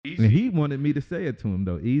And he wanted me to say it to him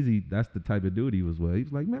though. Eazy, that's the type of dude he was with. He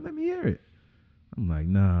was like, man, let me hear it. I'm like,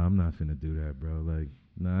 nah, I'm not finna do that, bro. Like,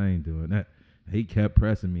 nah, I ain't doing that. He kept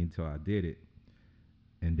pressing me until I did it.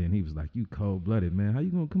 And then he was like, you cold-blooded, man. How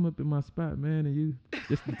you gonna come up in my spot, man? And you,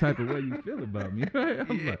 just the type of way you feel about me, right?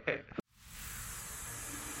 I'm like,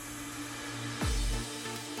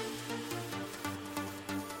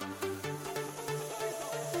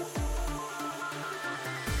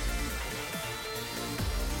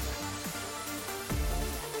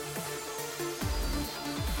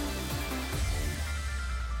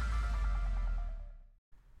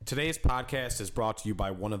 Today's podcast is brought to you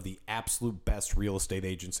by one of the absolute best real estate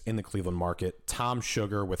agents in the Cleveland market, Tom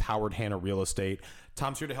Sugar with Howard Hanna Real Estate.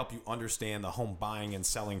 Tom's here to help you understand the home buying and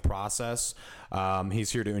selling process. He's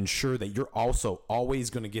here to ensure that you're also always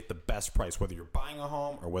going to get the best price, whether you're buying a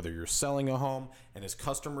home or whether you're selling a home, and his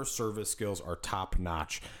customer service skills are top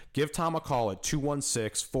notch. Give Tom a call at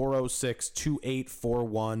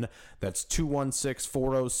 216-406-2841. That's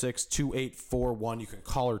 216-406-2841. You can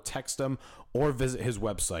call or text him or visit his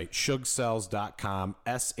website, shugsells.com,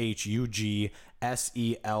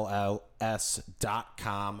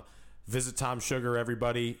 SHUGSELLS.com. Visit Tom Sugar,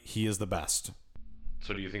 everybody. He is the best.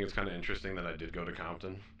 So do you think it's kind of interesting that I did go to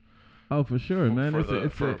Compton? oh, for sure, man. For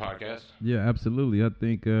a podcast? Yeah, absolutely. I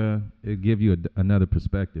think it give you another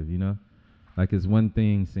perspective, you know? Like, it's one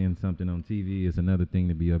thing seeing something on TV. It's another thing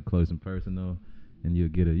to be up close and personal, and you'll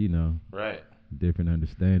get a, right, different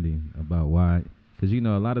understanding about why. Because, a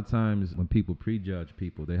lot of times when people prejudge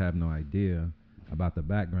people, they have no idea about the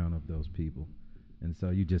background of those people. And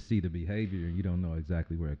so you just see the behavior and you don't know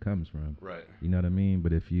exactly where it comes from. Right. You know what I mean?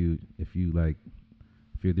 But if you're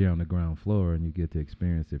there on the ground floor and you get to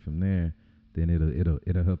experience it from there, then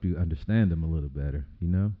it'll help you understand them a little better, you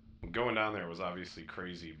know? Going down there was obviously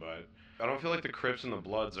crazy, but I don't feel like the Crips and the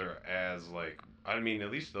Bloods are as, at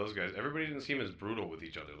least those guys, everybody didn't seem as brutal with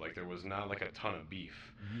each other. Like, there was not, a ton of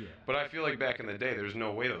beef. Yeah. But I feel like back in the day, there's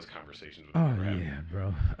no way those conversations would Oh, ever happen. yeah,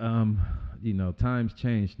 bro. Times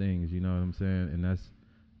change things, you know what I'm saying? And that's,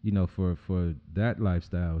 for that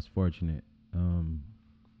lifestyle, it's fortunate.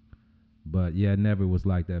 But, yeah, it never was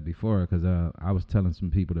like that before because I was telling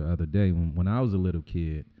some people the other day, when I was a little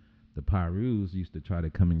kid, the Pyrus used to try to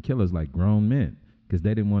come and kill us like grown men because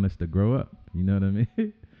they didn't want us to grow up. You know what I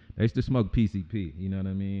mean? They used to smoke PCP. You know what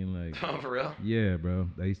I mean? Like, oh, for real? Yeah, bro.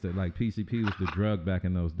 They used to, PCP was the drug back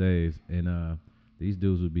in those days. And these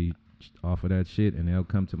dudes would be off of that shit, and they'll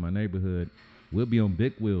come to my neighborhood. We'll be on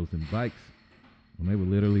big wheels and bikes. And they would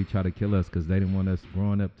literally try to kill us because they didn't want us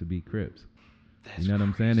growing up to be Crips. That's you know what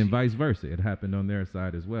I'm crazy. saying? And vice versa. It happened on their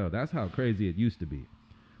side as well. That's how crazy it used to be.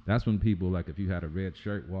 That's when people, if you had a red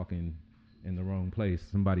shirt walking in the wrong place,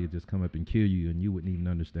 somebody would just come up and kill you, and you wouldn't even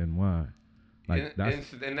understand why. And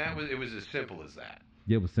it was as simple as that.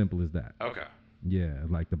 Yeah, it was simple as that. Okay. Yeah,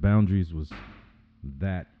 the boundaries was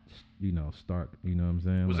that, stark. You know what I'm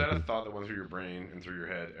saying? Was that a thought that went through your brain and through your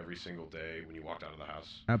head every single day when you walked out of the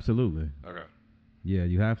house? Absolutely. Okay. Yeah,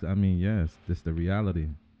 you have to. Yes, that's the reality,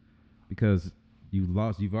 because you've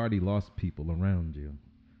already lost people around you,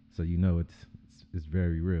 so it's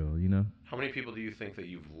very real. How many people do you think that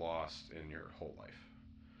you've lost in your whole life?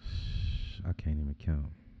 I can't even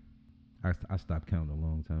count. I stopped counting a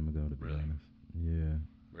long time ago, to be honest. Yeah.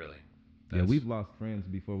 Really? Yeah, we've lost friends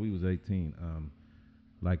before we was 18.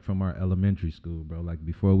 From our elementary school, bro.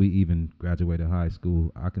 Before we even graduated high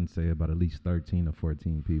school, I can say about at least 13 or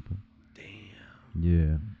 14 people. Damn.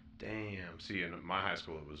 Yeah. Damn. See, in my high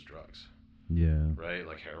school, it was drugs. Yeah. Right?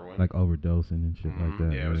 Like heroin. Like overdosing and shit like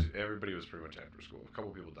that. Yeah, everybody was pretty much after school. A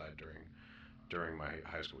couple people died during my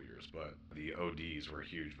high school years, but the ODs were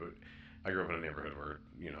huge. But I grew up in a neighborhood where,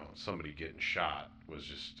 somebody getting shot was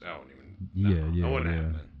just, I wouldn't even, it wouldn't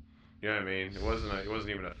happen. You know what I mean? It wasn't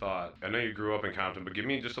even a thought. I know you grew up in Compton, but give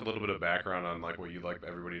me just a little bit of background on what you'd like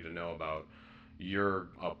everybody to know about your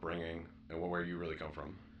upbringing and where you really come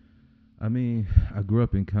from. I grew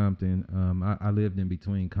up in Compton. I lived in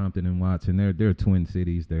between Compton and Watson. They're twin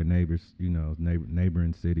cities. They're neighbors,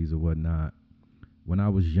 neighboring cities or whatnot. When I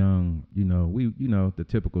was young, we, the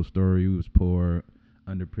typical story. We was poor,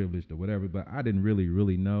 underprivileged or whatever, but I didn't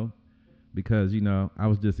really know because, I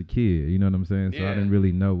was just a kid, you know what I'm saying? So I didn't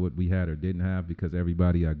really know what we had or didn't have because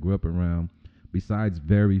everybody I grew up around, besides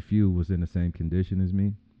very few, was in the same condition as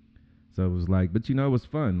me. So it was but it was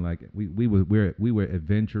fun. We were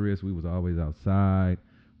adventurous. We was always outside.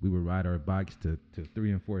 We would ride our bikes to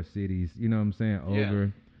 3 and 4 cities, you know what I'm saying, over.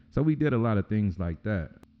 Yeah. So we did a lot of things like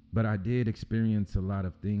that. But I did experience a lot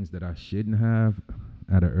of things that I shouldn't have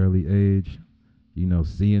at an early age.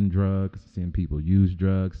 Seeing drugs, seeing people use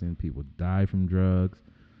drugs, seeing people die from drugs,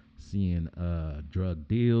 seeing drug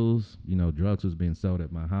deals. You know, drugs was being sold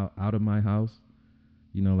at my house, out of my house.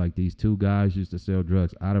 You know, like these two guys used to sell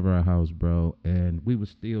drugs out of our house, bro, and we were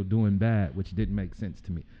still doing bad, which didn't make sense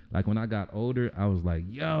to me. Like when I got older, I was like,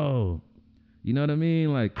 yo, you know what I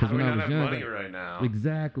mean? Like, How cause do we when I not was have young, money right now?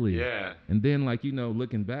 exactly. Yeah. And then, like, you know,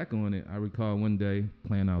 looking back on it, I recall one day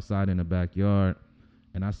playing outside in the backyard,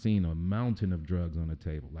 and I seen a mountain of drugs on the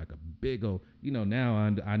table, like a big old, you know, now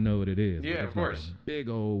I know what it is. Yeah, but of it's like course. a big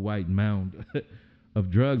old white mound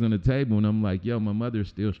of drugs on the table, and I'm like, yo, my mother's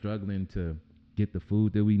still struggling to get the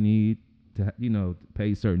food that we need to, you know,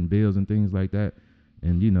 pay certain bills and things like that.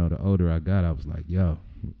 And, you know, the older I got, I was like, yo.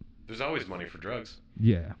 There's always money for drugs.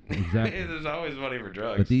 Yeah, exactly. There's always money for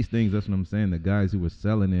drugs. But these things, that's what I'm saying. The guys who were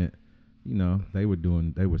selling it, you know, they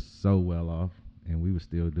were so well off, and we were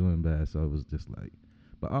still doing bad. So it was just like,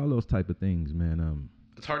 but all those type of things, man.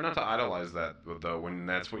 It's hard not to idolize that, though, when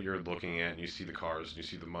that's what you're looking at, and you see the cars, and you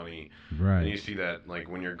see the money, right. and you see that, like,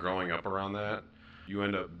 when you're growing up around that, you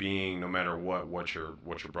end up being, no matter what you're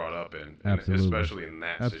brought up in, and especially in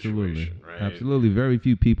that situation, right? Absolutely. Very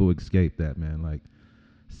few people escape that, man. Like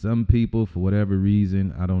some people, for whatever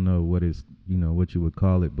reason, I don't know what is, you know, what you would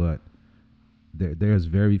call it, but there's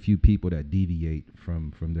very few people that deviate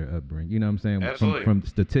from their upbringing. You know what I'm saying? Absolutely. From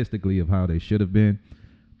statistically of how they should have been.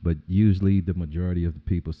 But usually the majority of the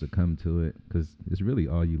people succumb to it because it's really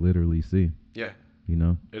all you literally see. Yeah. You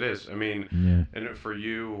know? It is. I mean, yeah. And for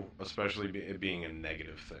you, especially it being a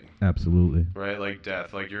negative thing. Absolutely. Right? Like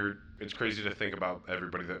death. Like it's crazy to think about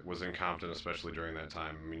everybody that was in Compton, especially during that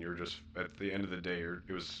time. I mean, you're just, at the end of the day, you're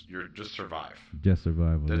just survive. Just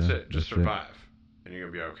survival. That's yeah. it. Just That's survive. It. And you're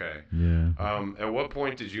going to be okay. Yeah. At what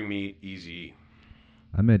point did you meet Eazy E?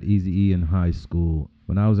 I met Eazy E in high school.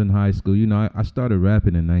 When I was in high school, you know, I started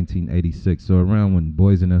rapping in 1986. So around when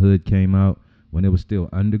Boys in the Hood came out, when it was still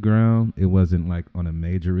underground, it wasn't like on a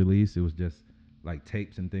major release. It was just like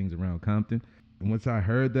tapes and things around Compton. And once I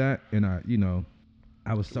heard that, and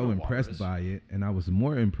I was so impressed by it, and I was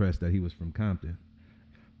more impressed that he was from Compton.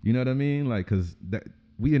 You know what I mean? Like, cause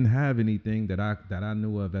we didn't have anything that I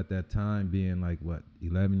knew of at that time, being like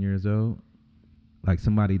 11 years old. Like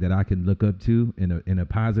somebody that I can look up to in a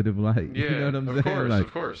positive light. Yeah, you know what I'm saying?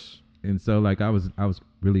 Of course. And so like I was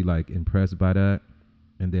really like impressed by that.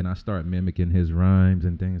 And then I start mimicking his rhymes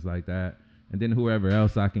and things like that. And then whoever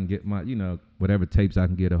else I can get my, you know, whatever tapes I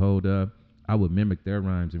can get a hold of, I would mimic their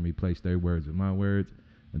rhymes and replace their words with my words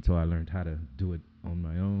until I learned how to do it on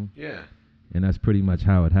my own. Yeah. And that's pretty much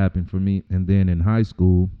how it happened for me. And then in high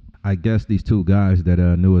school, I guess these two guys that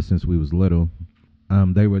knew us since we was little,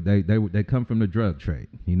 they come from the drug trade.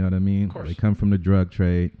 You know what I mean? Of course. They come from the drug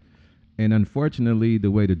trade. And unfortunately,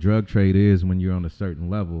 the way the drug trade is, when you're on a certain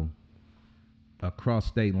level, across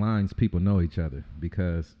state lines, people know each other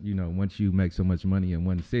because, you know, once you make so much money in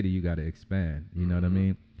one city, you got to expand. You know what I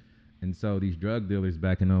mean? And so these drug dealers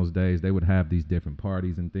back in those days, they would have these different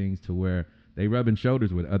parties and things to where they rubbing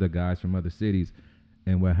shoulders with other guys from other cities.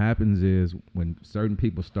 And what happens is when certain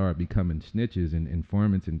people start becoming snitches and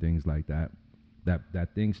informants and things like that,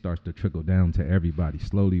 that thing starts to trickle down to everybody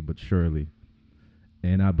slowly but surely.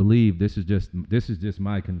 And I believe this is just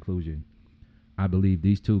my conclusion. I believe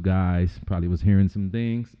these two guys probably was hearing some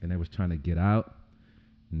things and they was trying to get out.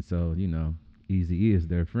 And so, you know, Eazy E is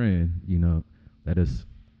their friend, you know, let us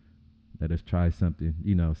try something,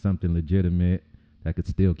 you know, something legitimate that could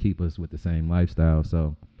still keep us with the same lifestyle.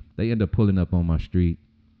 So they end up pulling up on my street.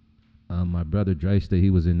 My brother Drayster, he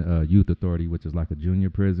was in youth authority, which is like a junior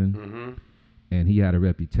prison. Mm-hmm. And he had a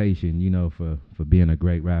reputation, you know, for being a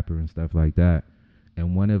great rapper and stuff like that.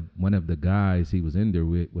 And one of the guys he was in there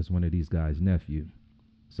with was one of these guys' nephew.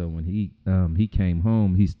 So when he came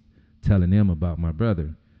home, he's telling them about my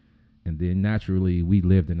brother. And then naturally we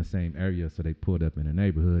lived in the same area, so they pulled up in the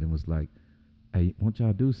neighborhood and was like, "Hey, won't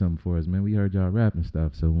y'all do something for us, man? We heard y'all rap and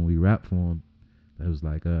stuff." So when we rapped for them, they was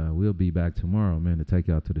like, "We'll be back tomorrow, man, to take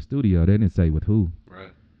y'all to the studio." They didn't say with who.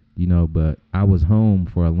 Right. You know, but I was home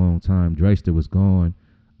for a long time. Drayster was gone.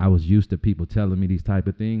 I was used to people telling me these type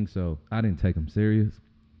of things, so I didn't take them serious.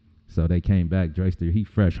 So they came back. Drayster, he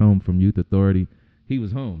fresh home from youth authority. He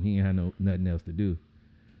was home. He ain't had nothing else to do.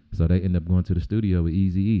 So they ended up going to the studio with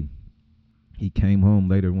Eazy E. He came home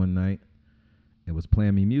later one night and was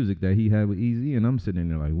playing me music that he had with Eazy, and I'm sitting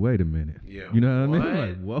there like, wait a minute. Yeah. You know what I mean?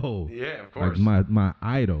 Like, whoa. Yeah, of course. Like my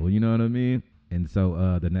idol, you know what I mean? And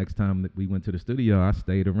so the next time that we went to the studio, I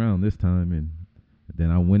stayed around this time, and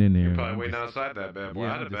then I went in there. You're probably waiting outside that bad boy.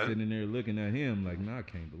 Yeah, I'm just sitting there looking at him like, nah, I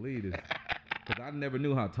can't believe this. Because I never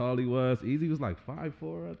knew how tall he was. Eazy was like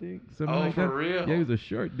 5'4", I think. Something like that. For real? Yeah, he was a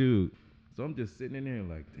short dude. So I'm just sitting in there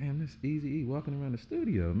like, damn, this Eazy E walking around the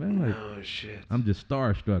studio, man. Like, no shit. I'm just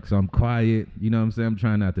starstruck, so I'm quiet. You know what I'm saying? I'm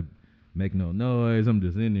trying not to make no noise. I'm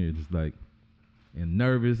just in there, just like, and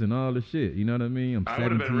nervous and all the shit. You know what I mean? I'm 17. I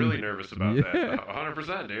would have been really nervous about yeah. that.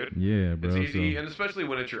 100%, dude. Yeah, bro. It's easy, so, and especially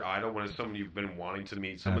when it's your idol, when it's someone you've been wanting to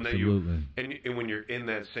meet, someone absolutely. that you and when you're in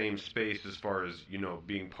that same space as far as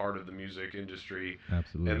being part of the music industry,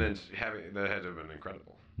 absolutely. and then having that had to have been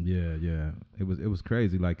incredible. Yeah, yeah. It was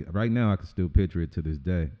crazy. Like right now, I can still picture it to this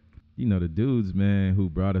day. You know, the dudes, man, who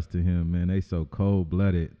brought us to him, man, they so cold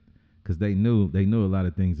blooded, cause they knew a lot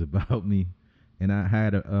of things about me. And I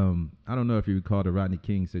had I don't know if you recall the Rodney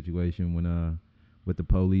King situation when with the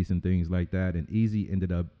police and things like that, and Eazy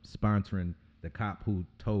ended up sponsoring the cop who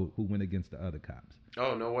went against the other cops.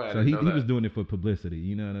 Oh no way! So he was doing it for publicity.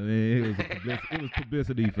 You know what I mean? It was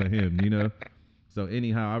publicity for him. You know. So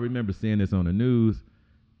anyhow, I remember seeing this on the news,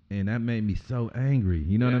 and that made me so angry.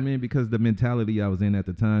 You know what I mean? Because the mentality I was in at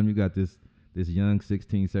the time, you got this young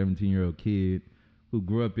 16, 17-year-old kid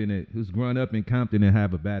who's grown up in Compton and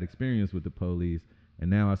have a bad experience with the police, and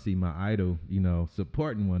now I see my idol,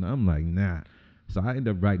 supporting one. I'm like, nah. So I ended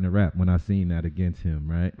up writing a rap when I seen that against him,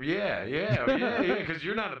 right? Yeah. Because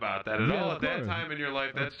you're not about that at all. At that time in your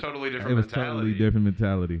life, that's totally different. It was totally different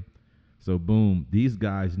mentality. So boom, these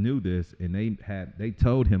guys knew this, and they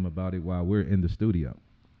told him about it while we're in the studio.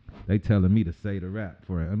 They telling me to say the rap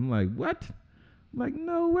for it. I'm like, what? I'm like,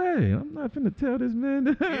 no way. I'm not finna tell this man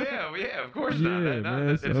that. Yeah, of course not.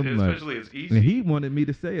 Man. So especially it's Eazy. And he wanted me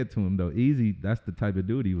to say it to him, though. Eazy, that's the type of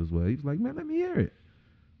dude he was with. He was like, man, let me hear it.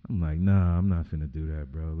 I'm like, nah, I'm not finna do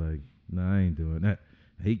that, bro. Like, nah, I ain't doing that.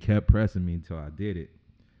 He kept pressing me until I did it.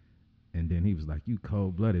 And then he was like, you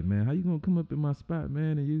cold-blooded, man. How you gonna come up in my spot,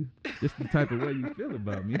 man? And this the type of way you feel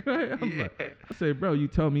about me, right? I said, bro, you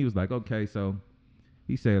told me. He was like, okay, so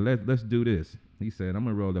he said, let's do this. He said, I'm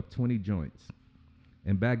gonna roll up 20 joints.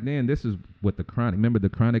 And back then, this is what the Chronic. Remember the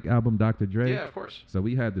Chronic album, Dr. Dre? Yeah, of course. So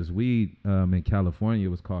we had this weed in California. It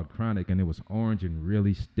was called Chronic, and it was orange and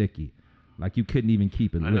really sticky. Like you couldn't even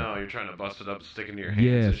keep it lit. I know, you're trying to bust it up, stick it to your hands.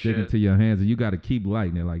 Yeah, sticking to your hands, and you got to keep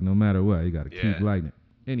lighting it. Like no matter what, you got to keep lighting it.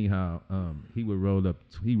 Anyhow, he rolled up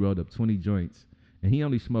 20 joints, and he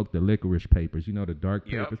only smoked the licorice papers. You know, the dark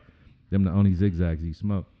papers. Them the only zigzags he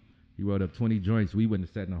smoked. He rolled up 20 joints. We went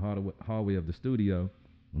and sat in the hallway of the studio.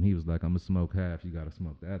 And he was like, I'm going to smoke half. You got to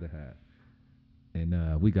smoke the other half.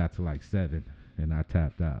 And we got to like 7, and I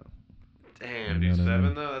tapped out. Damn, dude,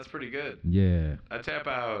 7 though? That's pretty good. Yeah. I tap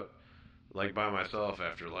out like by myself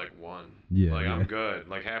after like 1. Yeah. Like I'm good.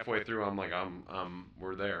 Like halfway through, I'm like,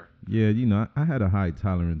 we're there. Yeah, I had a high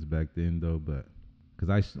tolerance back then though, but because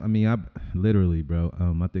I literally, bro,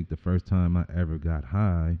 I think the first time I ever got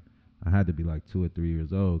high, I had to be like 2 or 3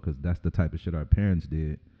 years old because that's the type of shit our parents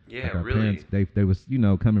did. Yeah, like our really. Parents, they was,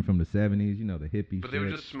 coming from the 70s, the hippie But shit. they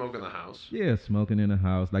were just smoking in the house. Yeah, smoking in the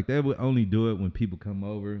house. Like they would only do it when people come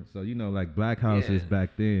over. So, like black houses back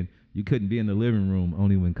then, you couldn't be in the living room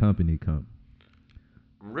only when company come.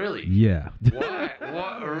 Really? Yeah. Why?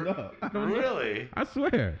 I don't know. Really? I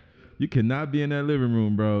swear. You cannot be in that living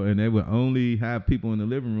room, bro. And they would only have people in the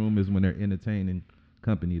living room is when they're entertaining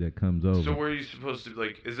company that comes over. So where are you supposed to,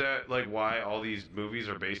 like, is that like why all these movies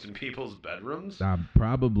are based in people's bedrooms?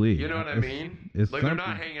 Probably. You know what I mean? It's like they're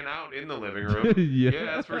not hanging out in the living room. Yeah,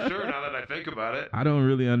 that's for sure. Now that I think about it, I don't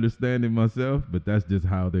really understand it myself, but that's just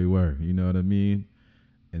how they were. You know what I mean?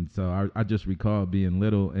 And so I just recall being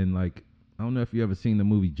little and like I don't know if you ever seen the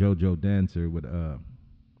movie JoJo Dancer with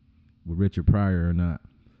Richard Pryor or not,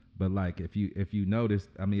 but like if you noticed,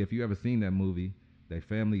 if you ever seen that movie. They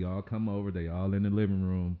family all come over. They all in the living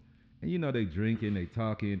room. And, they drinking, they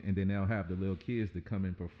talking, and then they'll have the little kids to come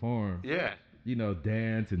and perform. Yeah.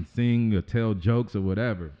 Dance and sing or tell jokes or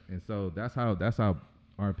whatever. And so that's how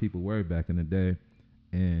our people were back in the day.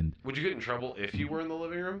 And would you get in trouble if you were in the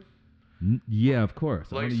living room? Yeah, of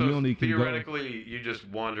course. Like, so theoretically, you just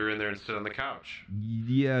wander in there and sit on the couch.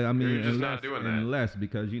 Yeah, you're just not doing that. Unless,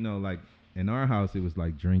 because, like, in our house, it was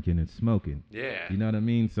like drinking and smoking. Yeah. You know what I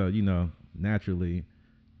mean? So, naturally,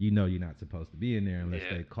 you're not supposed to be in there unless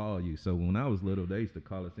they call you. So when I was little, they used to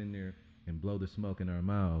call us in there and blow the smoke in our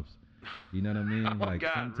mouths. You know what I mean? Oh, like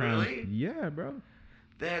God, sometimes, really? Yeah, bro.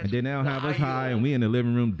 That's and then they'll have us high, and we in the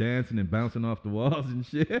living room dancing and bouncing off the walls and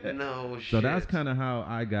shit. No shit. So that's kind of how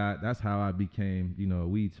that's how I became, a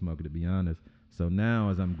weed smoker, to be honest. So now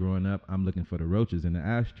as I'm growing up, I'm looking for the roaches in the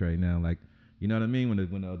ashtray now. Like, you know what I mean?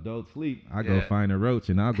 When the adults sleep, I go find a roach,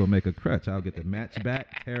 and I'll go make a crutch. I'll get the match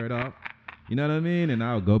back, tear it off. You know what I mean? And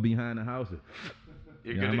I'll go behind the house.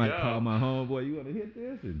 You're good I might call my homeboy, you want to hit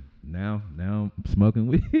this? And now I'm smoking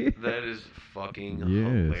weed. That is fucking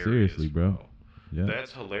hilarious. Seriously, bro. Yeah.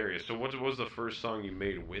 That's hilarious. So what was the first song you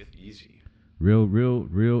made with Eazy? Real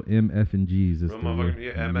MF and G's is Real the real. motherfucking,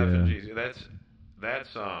 yeah, MF and Yeah. G's. That's that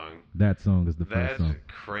song. That song is the first That's song.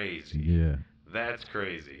 crazy. Yeah. That's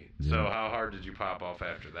crazy. So Yeah. how hard did you pop off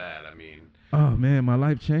after that? I mean, Oh man, my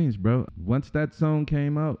life changed, bro. Once that song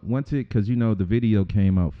came out, cause the video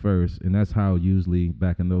came out first, and that's how usually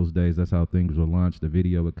back in those days, that's how things were launched. The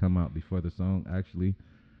video would come out before the song actually,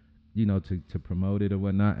 to promote it or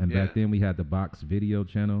whatnot. And yeah. back then we had the Box Video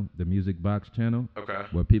channel, the Music Box channel, Okay.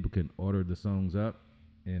 where people can order the songs up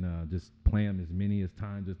and just play them as many as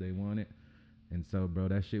times as they wanted. And so, bro,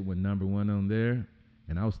 that shit went #1 on there.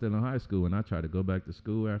 And I was still in high school, and I tried to go back to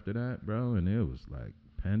school after that, bro, and it was like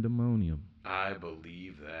pandemonium. I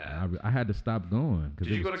believe that. I had to stop going. Did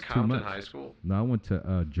you go to Compton High School? No, I went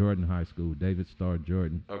to Jordan High School, David Starr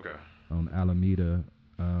Jordan. Okay. On Alameda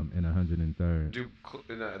in 103rd.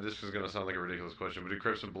 This is going to sound like a ridiculous question, but do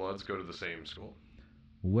Crips and Bloods go to the same school?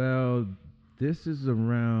 Well, this is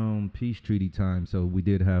around peace treaty time, so we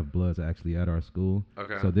did have Bloods actually at our school.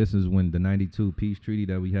 Okay. So this is when the 92 peace treaty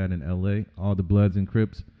that we had in L.A., all the Bloods and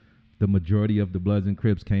Crips, the majority of the Bloods and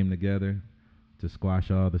Crips came together to squash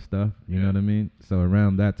all the stuff. You know what I mean? So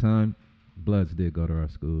around that time, Bloods did go to our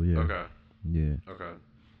school, yeah. Okay. Yeah. Okay.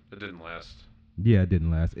 It didn't last. Yeah, it didn't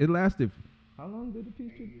last. It lasted, how long did the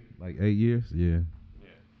peace treaty? Like 8 years? Yeah.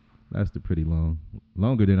 Lasted pretty long.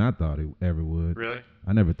 Longer than I thought it ever would. Really?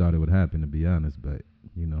 I never thought it would happen, to be honest, but,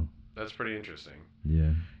 That's pretty interesting.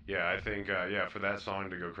 Yeah. Yeah, I think, for that song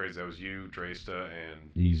to go crazy, that was you, Dresta,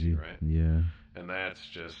 and Eazy, right? Yeah. And that's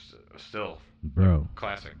just still Bro.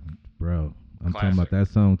 Classic. Bro. I'm talking about that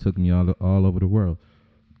song took me all over the world.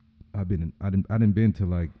 I didn't been to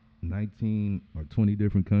like 19 or 20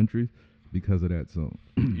 different countries because of that song.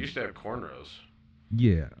 You used to have cornrows.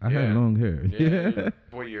 Yeah, I had long hair. Yeah.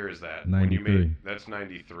 What year is that? 93. That's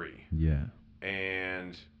 93. Yeah.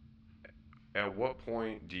 And at what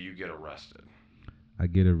point do you get arrested? I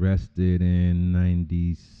get arrested in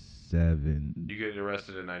 97. You get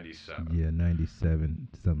arrested in 97. Yeah, 97,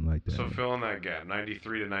 something like that. So fill in that gap,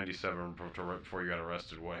 93 to 97 before you got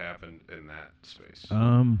arrested. What happened in that space?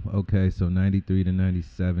 Okay, so 93 to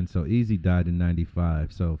 97. So Eazy died in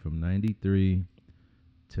 95. So from 93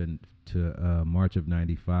 to March of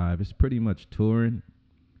 95, it's pretty much touring,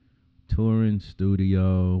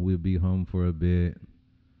 studio. We'll be home for a bit,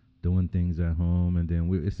 doing things at home, and then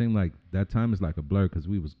it seemed like that time is like a blur because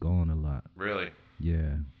we was gone a lot. Really?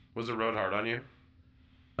 Yeah. Was the road hard on you?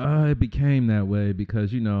 It became that way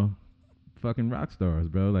because fucking rock stars,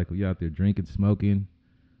 bro. Like we out there drinking, smoking,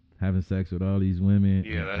 having sex with all these women,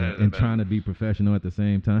 and trying to be professional at the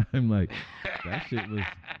same time. Like that shit was,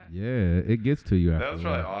 it gets to you. That was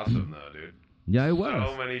probably awesome though, dude. Yeah, it was.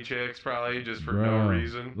 So many chicks probably just for no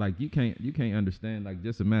reason. Like you can't understand. Like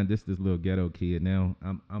just imagine this little ghetto kid. Now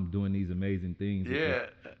I'm doing these amazing things.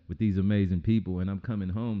 With these amazing people, and I'm coming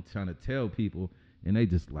home trying to tell people, and they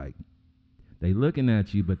just like they looking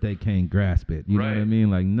at you, but they can't grasp it. You know what I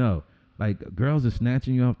mean? Like no. Like girls are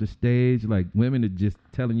snatching you off the stage. Like women are just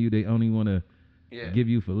telling you they only want to give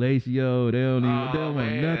you fellatio. They don't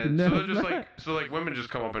want nothing else. So women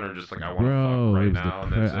just come up and are just like, I want to fuck right now.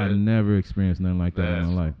 That's it. I never experienced nothing like that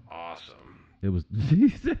in my life. Awesome. It was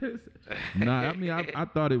Jesus. Nah, I mean I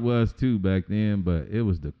thought it was too back then, but it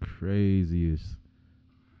was the craziest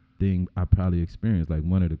thing I probably experienced. Like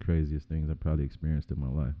one of the craziest things I probably experienced in my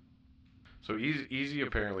life. So Eazy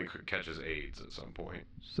apparently catches AIDS at some point.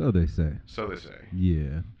 So they say.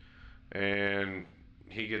 Yeah. And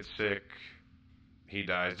he gets sick. He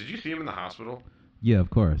dies. Did you see him in the hospital? Yeah, of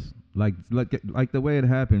course. Like the way it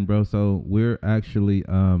happened, bro. So we're actually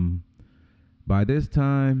by this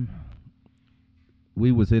time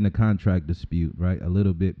we was in a contract dispute, right? A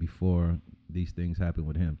little bit before these things happened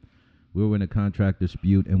with him. We were in a contract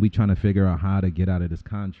dispute, and we trying to figure out how to get out of this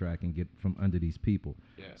contract and get from under these people.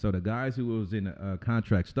 Yeah. So the guys who was in a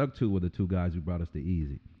contract stuck to were the two guys who brought us to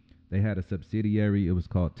Eazy. They had a subsidiary. It was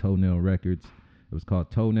called Toenail Records. It was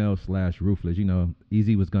called Toenail/Ruthless.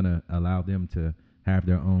 Eazy was going to allow them to have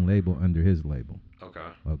their own label under his label.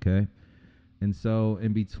 Okay. And so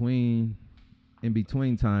in between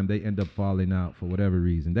time, they end up falling out for whatever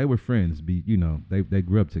reason. They were friends. They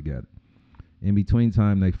grew up together. In between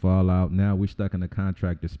time, they fall out. Now we're stuck in a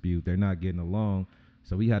contract dispute. They're not getting along.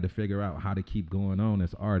 So we had to figure out how to keep going on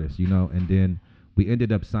as artists, And then we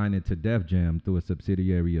ended up signing to Def Jam through a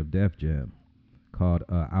subsidiary of Def Jam called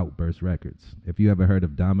Outburst Records. If you ever heard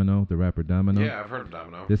of Domino, the rapper Domino. Yeah, I've heard of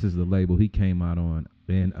Domino. This is the label he came out on.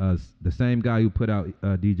 And the same guy who put out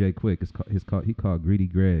DJ Quick, he called Greedy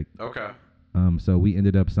Greg. Okay. So we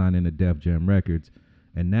ended up signing to Def Jam Records.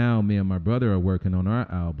 And now me and my brother are working on our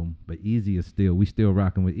album, but Eazy is we still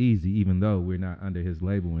rocking with Eazy, even though we're not under his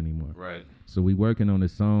label anymore. Right. So we working on a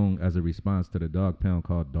song as a response to the Dog Pound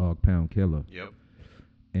called Dog Pound Killer. Yep.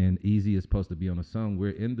 And Eazy is supposed to be on a song. We're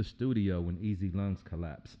in the studio when Eazy lungs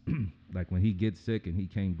collapse. Like when he gets sick and he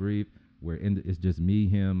can't breathe, it's just me,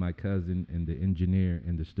 him, my cousin, and the engineer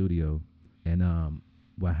in the studio. And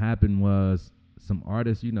what happened was some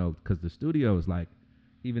artists, because the studio is like,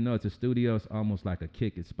 even though it's a studio, it's almost like a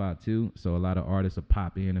kick-it spot too. So a lot of artists will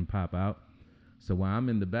pop in and pop out. So while I'm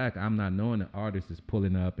in the back, I'm not knowing the artist is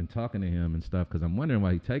pulling up and talking to him and stuff because I'm wondering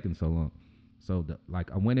why he's taking so long. So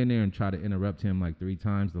I went in there and tried to interrupt him like 3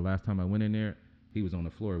 times. The last time I went in there, he was on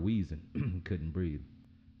the floor wheezing, couldn't breathe.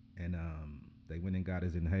 And they went and got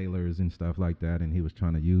his inhalers and stuff like that, and he was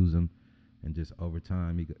trying to use them. And just over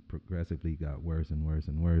time, he progressively got worse and worse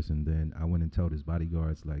and worse. And then I went and told his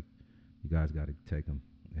bodyguards, like, you guys got to take him.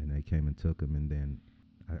 And they came and took him. And then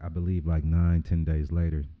I believe like 9-10 days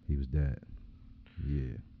later, he was dead.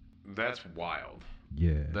 Yeah. That's wild.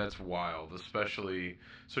 Yeah. That's wild, especially.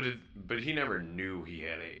 But he never knew he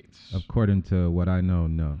had AIDS. According to what I know,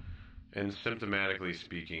 no. And symptomatically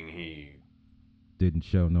speaking, he didn't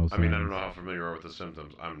show no signs. I mean, I don't know how familiar you are with the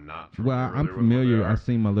symptoms. I'm not familiar. Well, I'm familiar. I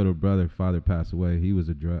seen my little father pass away. He was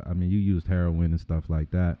a drug. I mean, you used heroin and stuff like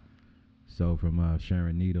that. So from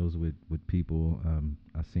sharing needles with people,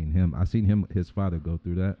 I seen him, his father go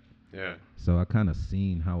through that. Yeah. So I kind of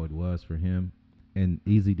seen how it was for him. And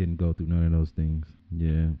Eazy didn't go through none of those things.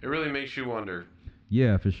 Yeah. It really makes you wonder.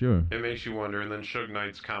 Yeah, for sure. It makes you wonder. And then Suge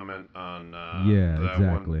Knight's comment on yeah,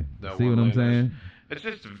 exactly. See what I'm saying? It's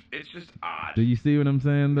just odd. Do you see what I'm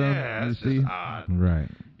saying, though? Yeah, it's just odd. Right.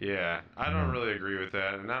 Yeah, I don't really agree with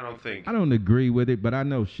that, and I don't agree with it, but I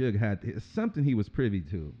know Suge had something he was privy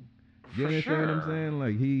to. You understand what I'm saying?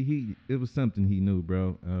 Like it was something he knew,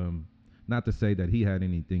 bro. Not to say that he had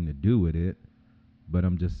anything to do with it, but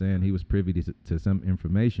I'm just saying he was privy to some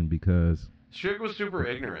information because Suge was super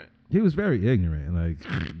ignorant. He was very ignorant, like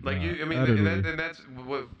I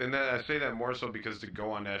say that more so because to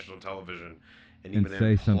go on national television and even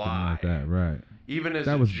say something like that, right? Even as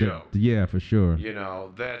a joke, yeah, for sure.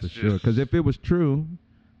 That's for sure. Because if it was true,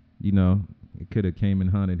 it could have came and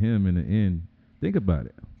haunted him in the end. Think about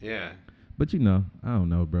it. Yeah. But I don't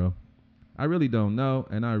know, bro. I really don't know,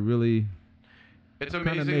 and I really. It's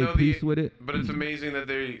amazing made peace with it. But it's amazing that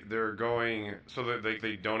they're going so that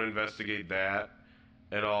they don't investigate that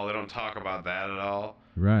at all. They don't talk about that at all.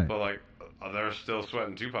 Right. But they're still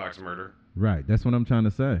sweating Tupac's murder. Right. That's what I'm trying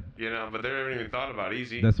to say. But they haven't even thought about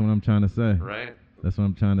Eazy. That's what I'm trying to say. Right. That's what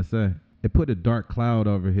I'm trying to say. It put a dark cloud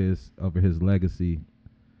over his legacy.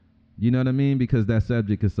 You know what I mean? Because that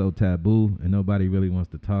subject is so taboo and nobody really wants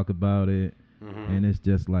to talk about it. Mm-hmm. And it's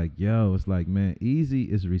just like, it's like, man,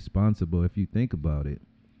 Eazy is responsible if you think about it.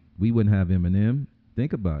 We wouldn't have Eminem.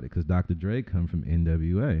 Think about it, because Dr. Dre come from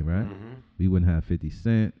NWA, right? Mm-hmm. We wouldn't have 50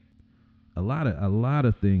 Cent. A lot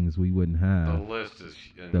of things we wouldn't have.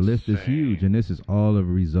 The list is huge, and this is all a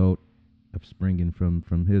result of springing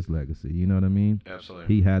from his legacy. You know what I mean?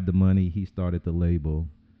 Absolutely. He had the money. He started the label.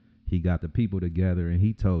 He got the people together, and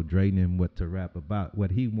he told Dre and him what to rap about,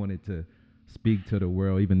 what he wanted to speak to the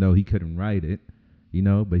world, even though he couldn't write it,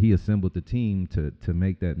 but he assembled the team to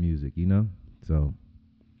make that music, So,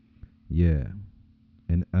 yeah.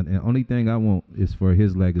 And the only thing I want is for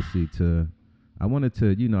his legacy I want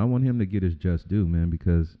him to get his just due, man,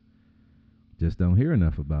 because just don't hear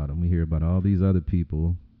enough about him. We hear about all these other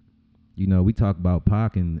people. We talk about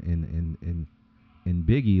Pac and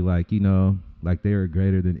Biggie like they're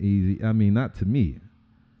greater than Eazy. I mean, not to me.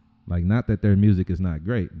 Like, not that their music is not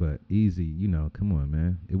great, but Eazy, come on,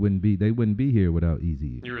 man. They wouldn't be here without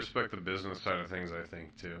Eazy. You respect the business side of things, I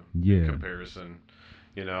think, too. Yeah. In comparison,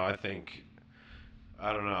 I think,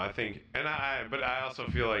 I don't know. But I also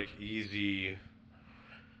feel like Eazy,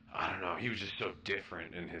 I don't know. He was just so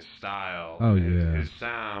different in his style. Oh, yeah. His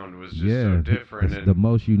sound was just so different. It's the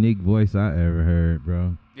most unique voice I ever heard,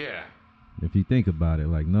 bro. Yeah. If you think about it,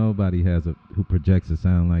 like, nobody has who projects a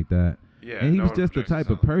sound like that. Yeah. And he was just the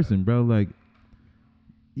type of person, bro. Like,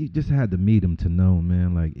 you just had to meet him to know,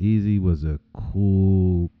 man. Like, Eazy was a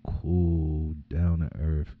cool, down to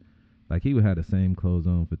earth. Like, he would have the same clothes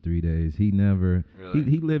on for 3 days. He never, really?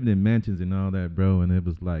 he lived in mansions and all that, bro. And it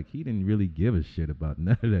was like, he didn't really give a shit about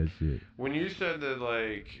none of that shit. When you said that,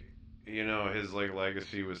 like, his, like,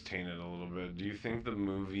 legacy was tainted a little bit, do you think the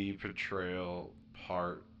movie portrayal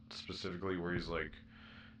part specifically where he's, like,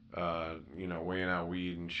 weighing out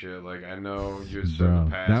weed and shit, like, I know you had said in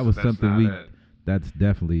the past that was that's something that's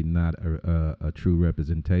definitely not a true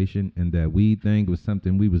representation, and that weed thing was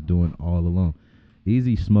something we was doing all along.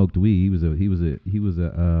 Easy smoked weed. He was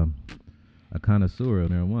a connoisseur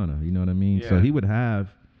of marijuana. You know what I mean? So Yeah. he would have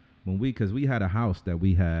because we had a house that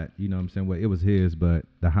we had. You know what I'm saying? Well, it was his, but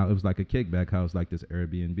the house it was like a kickback house, like this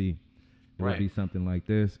Airbnb. It would Right. be something like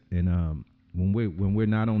this, and when we're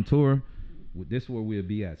not on tour, this is where we'd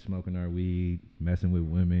be at, smoking our weed, messing with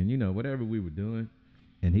women, whatever we were doing.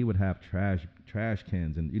 And he would have trash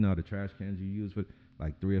cans, and the trash cans you use for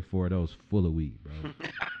like 3 or 4 of those full of weed, bro.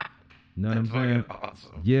 You know what I'm That's saying? fucking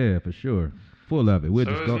awesome. Yeah, for sure. Full of it. We'll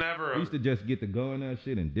So just it was go. never We used to just get to go in that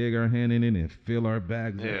shit and dig our hand in it and fill our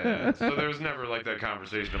bags yeah. up. So there was never like that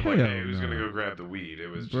conversation of like, Hell hey, who's gonna no. go grab the weed? It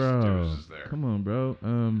was Bro, just there. come on, bro.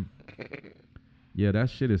 Yeah, that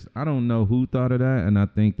shit is. I don't know who thought of that, and I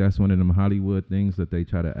think that's one of them Hollywood things that they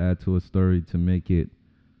try to add to a story to make it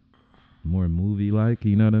more movie-like.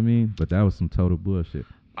 You know what I mean? But that was some total bullshit.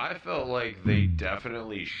 I felt like they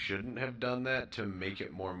definitely shouldn't have done that to make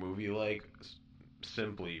it more movie-like,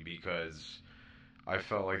 simply because I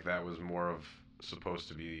felt like that was more of supposed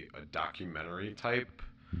to be a documentary type.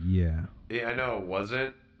 Yeah. Yeah, I know it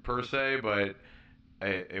wasn't per se, but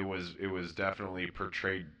it was definitely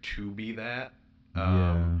portrayed to be that.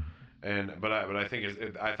 Um, Yeah. but I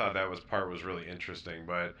think I thought that was really interesting.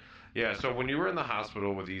 But yeah, so when you were in the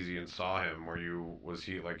hospital with Easy and saw him, was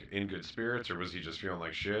he like in good spirits, or was he just feeling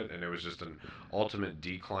like shit and it was just an ultimate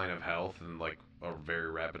decline of health and like a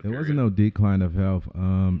very rapid It period? wasn't no decline of health.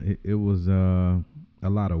 It was a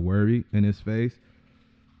lot of worry in his face.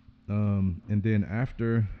 And then I'm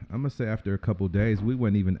gonna say after a couple days, we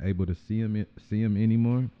weren't even able to see him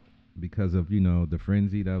anymore because of the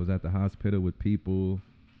frenzy that was at the hospital with people,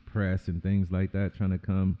 press and things like that trying to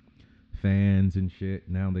come, fans and shit.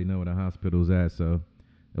 Now they know where the hospital's at, so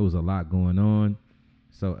it was a lot going on.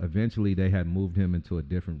 So eventually they had moved him into a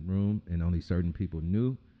different room, and only certain people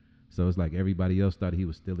knew. So it's like everybody else thought he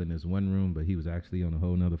was still in this one room, but he was actually on a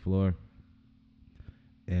whole nother floor.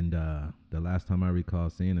 And the last time I recall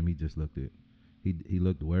seeing him, he just he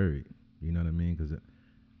looked worried. You know what I mean? Because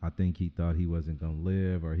I think he thought he wasn't gonna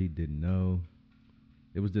live, or he didn't know.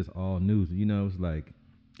 It was just all news. It's like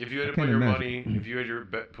If you I had to can't put your imagine. money, if you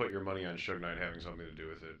had put your money on Suge Knight having something to do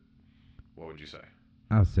with it, what would you say?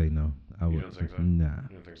 I'll say no. I You would. don't think so? Nah,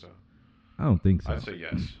 You don't think so? I don't think so. I'd say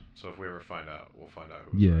yes. So if we ever find out, we'll find out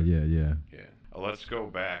who was Yeah, right. yeah, yeah. Yeah. Let's go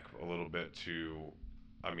back a little bit to,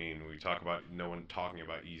 I mean, we talk about no one talking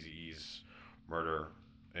about Eazy E's murder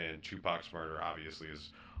and Tupac's murder. Obviously, has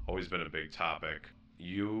always been a big topic.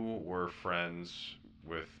 You were friends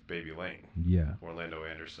with Baby Lane, Yeah, Orlando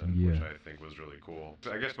Anderson, yeah. which I think was really cool.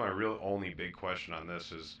 I guess my real only big question on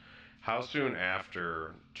this is, how soon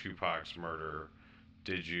after Tupac's murder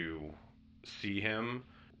did you see him?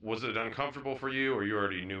 Was it uncomfortable for you, or you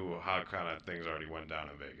already knew how kind of things already went down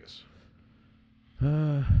in Vegas?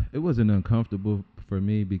 It wasn't uncomfortable for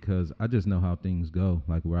me because I just know how things go,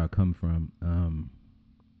 like where I come from.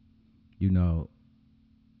 You know,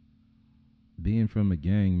 being from a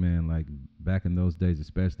gang, man, like back in those days,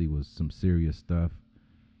 especially, was some serious stuff.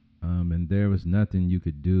 And there was nothing you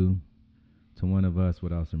could do to one of us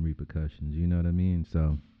without some repercussions. You know what I mean?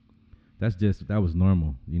 So that was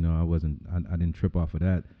normal. I didn't trip off of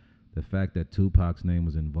that. The fact that Tupac's name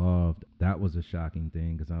was involved, that was a shocking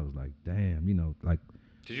thing because I was like, damn, like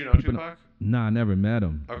Did you know people. Tupac? Nah, I never met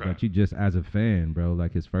him. Okay. But you just as a fan, bro,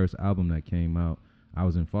 like his first album that came out, I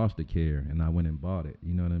was in foster care and I went and bought it.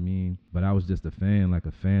 You know what I mean? But I was just a fan, like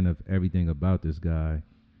a fan of everything about this guy.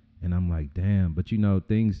 And I'm like, damn. But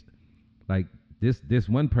things like this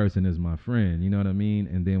one person is my friend. You know what I mean?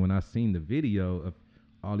 And then when I seen the video of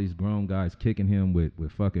all these grown guys kicking him with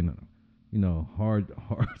fucking, hard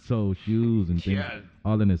sole shoes and things Yeah.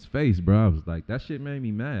 all in his face, bro. I was like, that shit made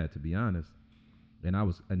me mad, to be honest.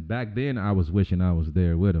 And back then I was wishing I was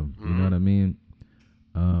there with him. You know what I mean?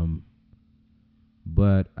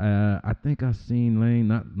 But I think I seen Lane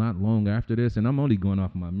not long after this, and I'm only going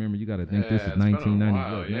off my memory. You got to think this is it's been a 1990,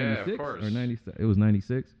 while. what, Yeah, of 96 course. or 96? It was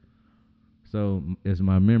 96. So as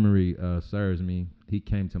my memory serves me, he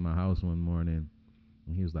came to my house one morning,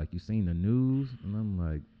 and he was like, "You seen the news?" And I'm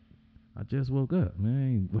like, "I just woke up,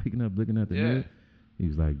 man. Waking up, looking at the news." He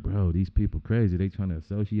was like, "Bro, these people crazy. They trying to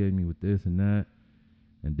associate me with this and that."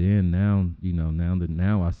 And then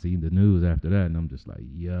now I see the news after that, and I'm just like,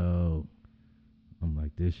 "Yo." I'm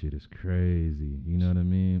like, this shit is crazy. You know what I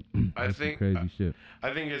mean? I think crazy shit.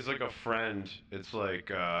 I think as like a friend, it's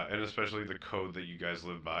like, and especially the code that you guys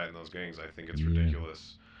live by in those gangs. I think it's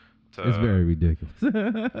ridiculous. It's very ridiculous.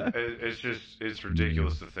 It's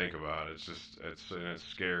ridiculous to think about. It's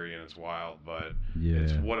scary and it's wild, but Yeah.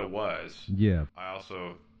 it's what it was. Yeah. I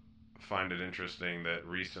also find it interesting that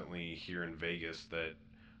recently here in Vegas that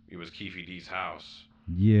it was Keefe D's house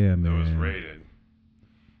Yeah, that was man. raided.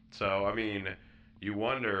 So I mean, you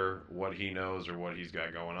wonder what he knows or what he's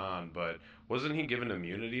got going on. But wasn't he given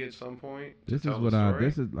immunity at some point to This is tell the what I. story?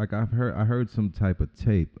 This is like I heard some type of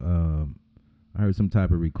tape. I heard some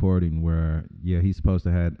type of recording where yeah he's supposed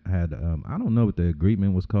to had I don't know what the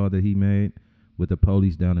agreement was called that he made with the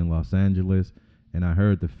police down in Los Angeles, and I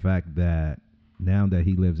heard the fact that now that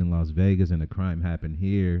he lives in Las Vegas and the crime happened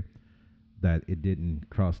here, that it didn't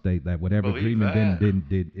cross state, that whatever Believe agreement that.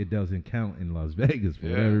 didn't it doesn't count in Las Vegas for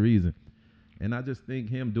Yeah. whatever reason. And I just think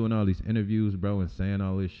him doing all these interviews, bro, and saying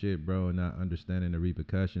all this shit, bro, and not understanding the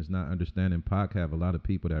repercussions, not understanding Pac have a lot of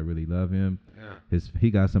people that really love him. Yeah.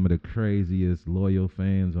 He got some of the craziest loyal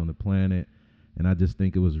fans on the planet, and I just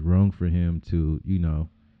think it was wrong for him to,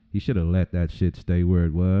 he should have let that shit stay where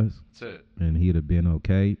it was, That's it. and he'd have been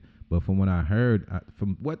okay. But from what I heard,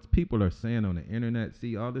 from what people are saying on the internet,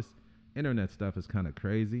 see, all this internet stuff is kind of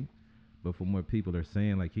crazy. But from what people are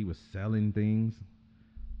saying, like he was selling things,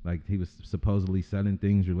 like he was supposedly selling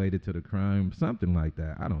things related to the crime, something like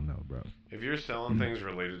that. I don't know, bro. If you're selling things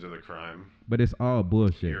related to the crime, But it's all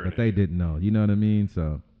bullshit. You're an But they idiot. didn't know. You know what I mean?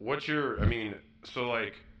 So I mean, so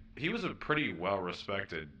like, he was a pretty well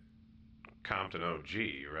respected Compton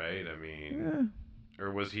OG, right? I mean, yeah,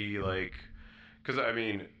 or was he like, because I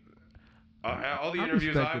mean, all the I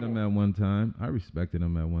interviews respected him at one time.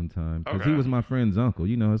 Because he Okay. was my friend's uncle.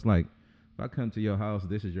 You know, it's like if I come to your house,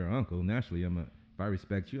 this is your uncle. Naturally, if I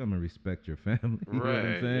respect you, I'm gonna respect your family. You know what I'm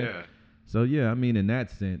Right, saying? yeah. So yeah, I mean, in that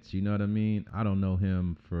sense, you know what I mean. I don't know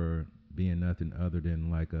him for being nothing other than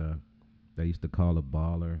like they used to call a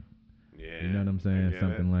baller. Yeah. You know what I'm I saying? get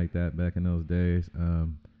Something it. like that back in those days.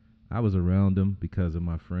 I was around him because of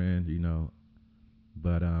my friend,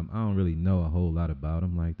 but I don't really know a whole lot about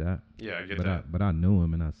him like that. Yeah, I get But that. I knew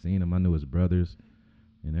him and I seen him. I knew his brothers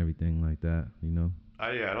and everything like that.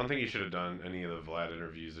 I don't think he should have done any of the Vlad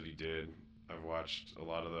interviews that he did. I've watched a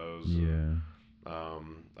lot of those. Yeah.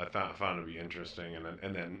 I found it to be interesting,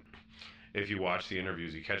 and then if you watch the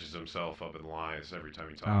interviews, he catches himself up in lies every time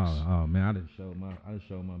he talks. Oh man, I done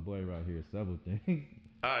showed my boy right here several things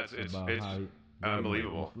about It's how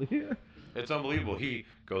unbelievable. yeah. It's unbelievable. He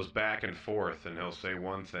goes back and forth, and he'll say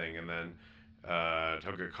one thing, and then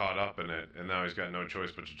he'll get caught up in it, and now he's got no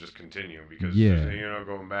choice but to just continue because Yeah.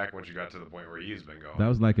 going back once you got to the point where he's been going. That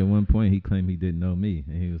was like at one point he claimed he didn't know me,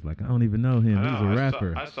 and he was like, I don't even know him. I know. He's a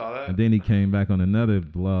rapper. I saw that. And then he came back on another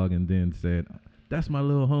blog and then said, "That's my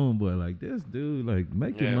little homeboy." Like this dude, like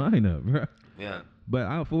make your Yeah. mind up, bro. Yeah.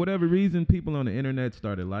 But for whatever reason, people on the internet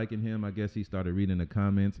started liking him. I guess he started reading the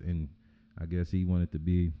comments, and I guess he wanted to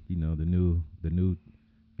be, the new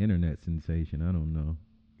internet sensation. I don't know.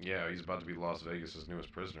 Yeah, he's about to be Las Vegas'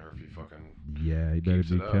 newest prisoner if he fucking Yeah, he better keeps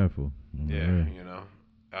be it up. careful. Yeah,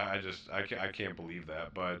 I can't believe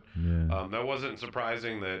that, but Yeah. that wasn't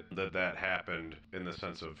surprising that happened in the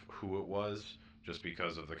sense of who it was, just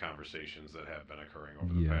because of the conversations that have been occurring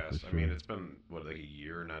over the Yeah, past. for I mean, sure. it's been like a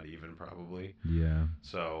year, not even probably. Yeah.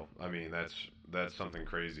 So I mean, that's something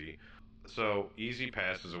crazy. So Easy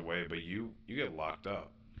passes away, but you get locked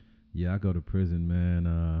up. Yeah, I go to prison,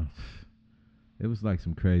 man. It was like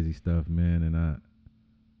some crazy stuff, man, and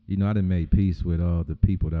I done made peace with all the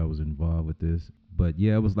people that was involved with this. But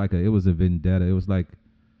yeah, it was a vendetta. It was like,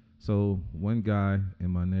 so one guy in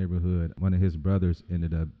my neighborhood, one of his brothers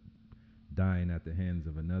ended up dying at the hands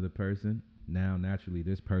of another person. Now, naturally,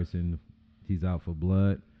 this person, he's out for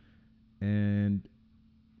blood, and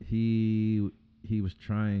he was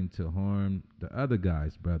trying to harm the other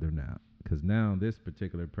guy's brother now, because now this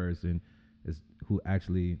particular person is who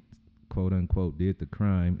actually quote unquote did the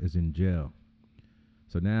crime is in jail.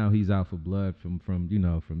 So now he's out for blood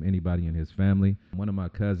from anybody in his family. One of my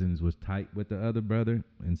cousins was tight with the other brother,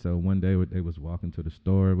 and so one day they was walking to the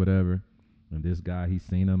store or whatever, and this guy, he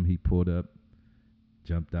seen him, he pulled up,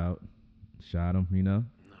 jumped out, shot him. No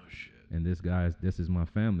shit. And this is my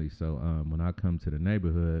family. So when I come to the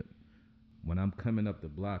neighborhood, when I'm coming up the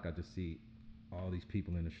block, I just see all these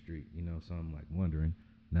people in the street. So I'm like wondering.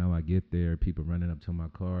 Now I get there, people running up to my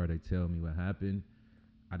car, they tell me what happened.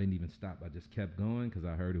 I didn't even stop. I just kept going because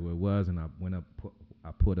I heard who it was, and I went up.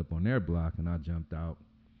 I put up on their block, and I jumped out,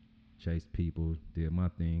 chased people, did my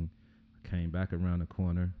thing. I came back around the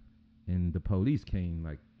corner, and the police came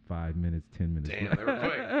like 5 minutes, 10 minutes. Damn, they were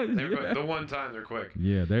quick. They were quick. The one time they're quick.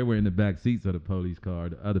 Yeah, they were in the back seats of the police car.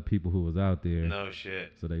 The other people who was out there. No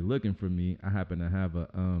shit. So they looking for me. I happen to have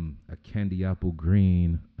a candy apple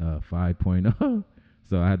green 5.0.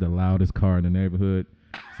 So I had the loudest car in the neighborhood.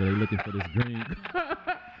 So they looking for this green.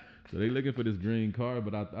 So they looking for this green car,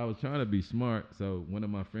 but I was trying to be smart. So one of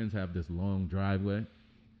my friends have this long driveway.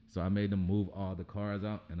 So I made them move all the cars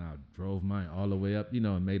out, and I drove mine all the way up,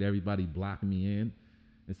 and made everybody block me in.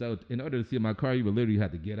 And so in order to see my car, you would literally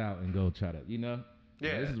have to get out and go try to, Yeah.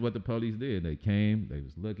 And this is what the police did. They came, they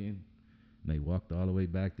was looking, and they walked all the way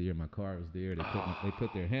back there. My car was there. They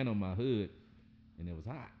put their hand on my hood, and it was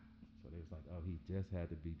hot. So they was like, oh, he just had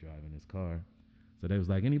to be driving his car. So they was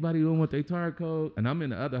like, anybody don't want their tire code? And I'm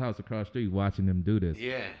in the other house across the street watching them do this.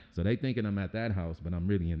 Yeah. So they thinking I'm at that house, but I'm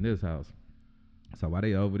really in this house. So while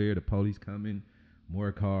they over there, the police coming,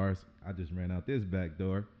 more cars. I just ran out this back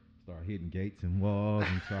door, started hitting gates and walls,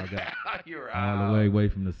 and so I got all the way away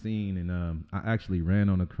from the scene. And I actually ran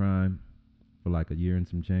on a crime for like a year and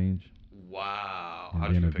some change. Wow. And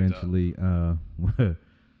How'd then you get picked eventually,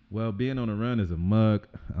 well, being on a run is a mug.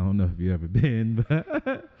 I don't know if you ever been, but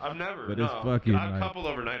I've never. But no. it's fucking. I've like, a couple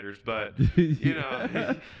overnighters, but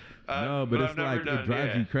no, but it's like done, it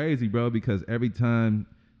drives you crazy, bro. Because every time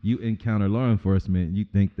you encounter law enforcement, you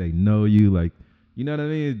think they know you, like, you know what I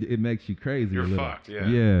mean? It makes you crazy. You're a little. fucked. Yeah.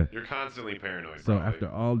 Yeah. You're constantly paranoid. So probably. after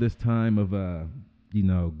all this time of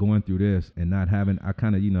going through this and not having, I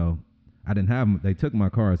kind of I didn't have. They took my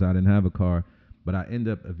car, so I didn't have a car. But I end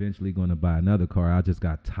up eventually going to buy another car. I just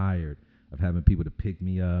got tired of having people to pick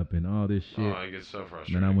me up and all this shit. Oh, I get so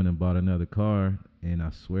frustrated. Then I went and bought another car, and I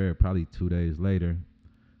swear, probably 2 days later,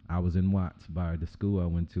 I was in Watts by the school I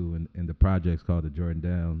went to in the projects called the Jordan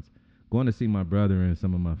Downs, going to see my brother and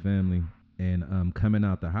some of my family. And coming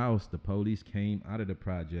out the house, the police came out of the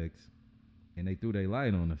projects, and they threw their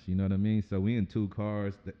light on us. You know what I mean? So we in two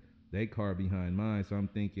cars, they car behind mine. So I'm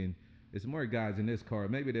thinking, it's more guys in this car.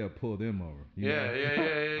 Maybe they'll pull them over. Yeah.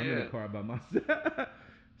 I'm in the car by myself.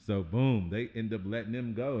 So boom, they end up letting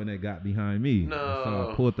them go, and they got behind me. No.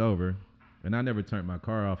 So I pulled over, and I never turned my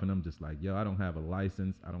car off. And I'm just like, yo, I don't have a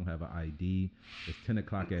license. I don't have an ID. It's 10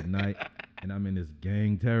 o'clock at night, and I'm in this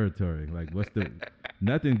gang territory. Like,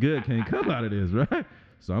 nothing good can come out of this, right?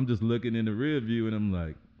 So I'm just looking in the rear view, and I'm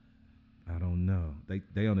like, I don't know.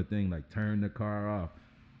 They on the thing like turn the car off,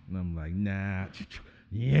 and I'm like, nah.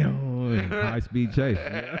 High speed chase.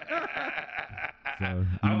 So,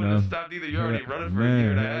 I would have stopped either. You're already running for a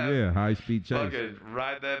year and a half. Yeah, high speed chase. Fucking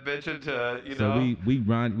ride that bitch into, So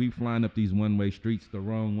we flying up these one way streets the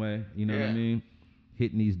wrong way. You know what I mean?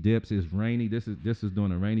 Hitting these dips. It's rainy. This is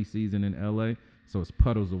during a rainy season in LA. So it's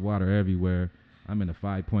puddles of water everywhere. I'm in a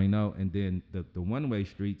 5.0, and then the one way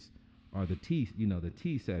streets are the T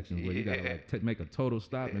sections where you gotta like make a total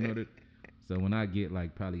stop in order. So when I get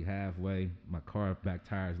like probably halfway, my car back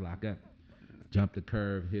tires lock up, jump the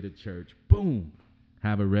curve, hit a church, boom,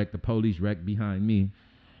 have a wreck. The police wreck behind me,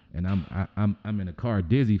 and I'm in the car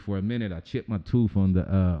dizzy for a minute. I chipped my tooth on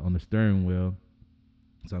the steering wheel,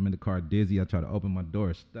 so I'm in the car dizzy. I try to open my door,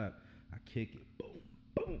 it's stuck. I kick it, boom,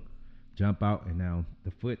 boom, jump out, and now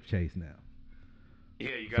the foot chase now. Yeah,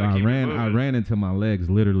 you gotta keep moving. I ran until my legs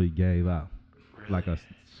literally gave out. Really? Like I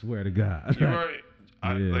swear to God. You were.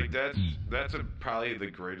 Like that's probably the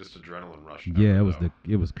greatest adrenaline rush ever, yeah,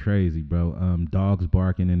 it was crazy, bro. Dogs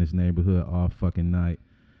barking in this neighborhood all fucking night.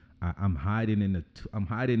 I'm hiding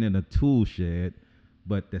in a tool shed,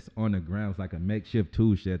 but that's on the ground. It's like a makeshift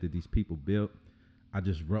tool shed that these people built.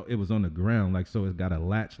 It was on the ground, like, so it's got a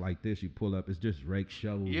latch like this. You pull up, it's just rake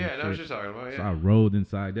shovels. Yeah, that's what you're talking about. Yeah. So I rolled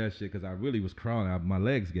inside that shit because I really was crawling. My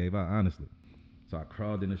legs gave out, honestly. So I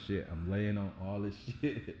crawled in the shit. I'm laying on all this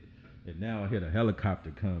shit. And now I hear the helicopter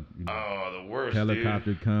come. Oh, the worst,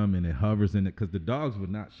 helicopter dude. Come, and it hovers in it because the dogs would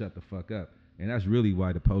not shut the fuck up. And that's really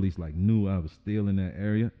why the police like knew I was still in that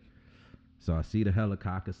area. So I see the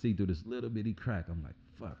helicopter, see through this little bitty crack. I'm like,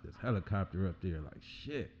 fuck, this helicopter up there, like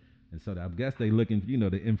shit. And so I guess they looking,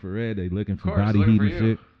 the infrared, they looking for body heat and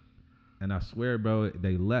shit. And I swear, bro,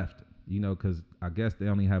 they left, because I guess they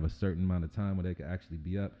only have a certain amount of time where they could actually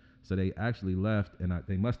be up. So they actually left, and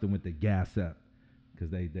they must have went to gas up. Because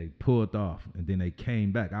they pulled off, and then they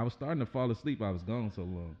came back. I was starting to fall asleep. I was gone so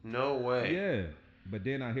long. No way. Yeah. But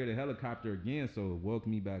then I hear the helicopter again, so it woke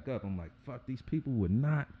me back up. I'm like, fuck, these people would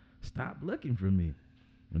not stop looking for me.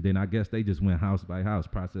 And then I guess they just went house by house,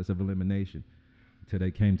 process of elimination, until they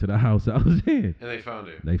came to the house I was in. And they found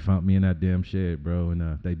you. They found me in that damn shed, bro,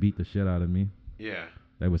 and they beat the shit out of me. Yeah.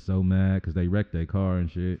 They were so mad because they wrecked their car and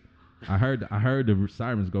shit. I heard the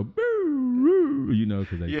sirens go, boo.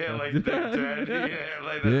 Because they like that.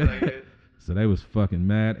 Like that. Like it. So they was fucking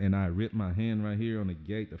mad, and I ripped my hand right here on the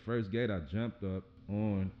gate. The first gate I jumped up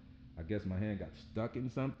on, I guess my hand got stuck in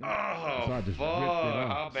something. Oh, so I just ripped it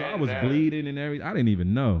off. So I was bleeding and everything. I didn't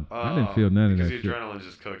even know. I didn't feel none of that shit. Because the adrenaline's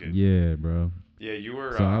just cooking. Yeah, bro. Yeah, you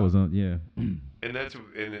were. So I was on. Yeah. And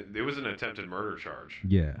it was an attempted murder charge.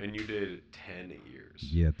 Yeah. And you did 10 years.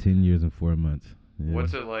 Yeah, 10 years and 4 months. Yeah.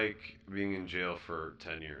 What's it like being in jail for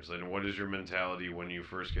 10 years? And what is your mentality when you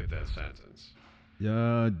first get that sentence?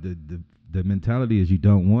 Yeah, the mentality is you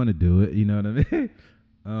don't want to do it. You know what I mean?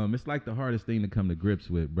 It's like the hardest thing to come to grips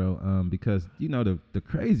with, bro. Because you know the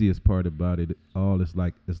craziest part about it all is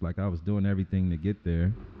like it's like I was doing everything to get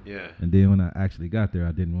there, Yeah. and then when I actually got there,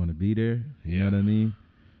 I didn't want to be there. You know what I mean?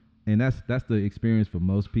 And that's the experience for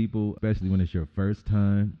most people, especially when it's your first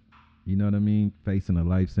time. You know what I mean? Facing a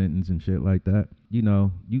life sentence and shit like that. You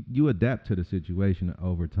know, you adapt to the situation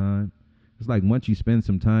over time. It's like once you spend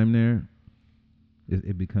some time there,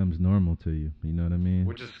 it becomes normal to you. You know what I mean?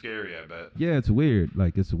 Which is scary, I bet. Yeah, it's weird.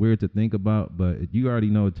 Like it's weird to think about, but you already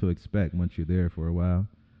know what to expect once you're there for a while.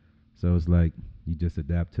 So it's like you just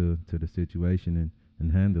adapt to the situation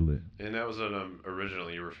and handle it. And that was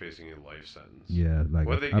originally you were facing a life sentence. Yeah, like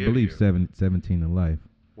What they I give believe you? 17 to life.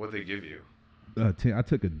 What they give you? I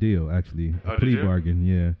took a deal actually, a Oh, did plea you? bargain.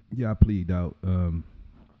 Yeah, I plead out.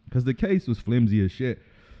 Because the case was flimsy as shit.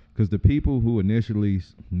 Because the people who initially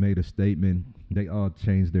made a statement, they all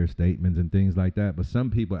changed their statements and things like that. But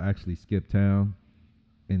some people actually skipped town,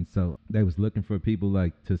 and so they was looking for people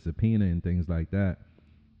like to subpoena and things like that.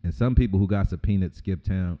 And some people who got subpoenaed skipped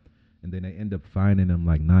town, and then they end up finding them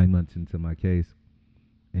like 9 months into my case.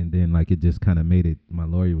 And then like it just kind of made it. My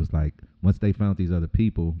lawyer was like, once they found these other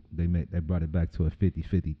people, they brought it back to a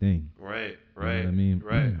 50-50 thing. Right, You know right. what I mean?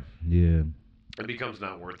 Right. Yeah. It becomes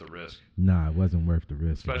not worth the risk. Nah, it wasn't worth the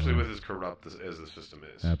risk. Especially with as corrupt as the system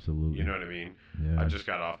is. Absolutely. You know what I mean? Yeah. I just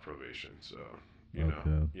got off probation, so you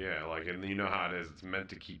know. Yeah, like, and you know how it is. It's meant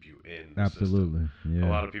to keep you in the Absolutely. system. Yeah. A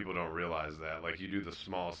lot of people don't realize that. Like, you do the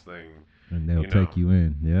smallest thing, and they'll take you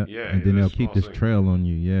in. Yeah. Yeah. And then they'll keep this thing. trail on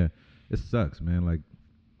you. Yeah. It sucks, man. Like,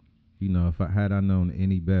 you know, if I known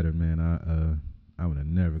any better, man, I would have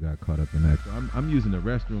never got caught up in that. So I'm using the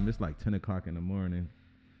restroom. It's like 10 o'clock in the morning.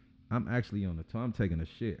 I'm actually on the toilet. I'm taking a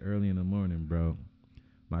shit early in the morning, bro.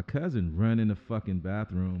 My cousin run in the fucking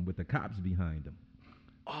bathroom with the cops behind him.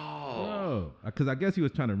 Oh. Bro. Because I guess he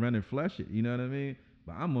was trying to run and flush it. You know what I mean?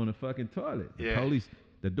 But I'm on the fucking toilet. The police,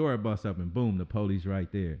 the door busts up and boom, the police right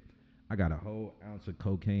there. I got a whole ounce of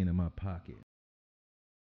cocaine in my pocket.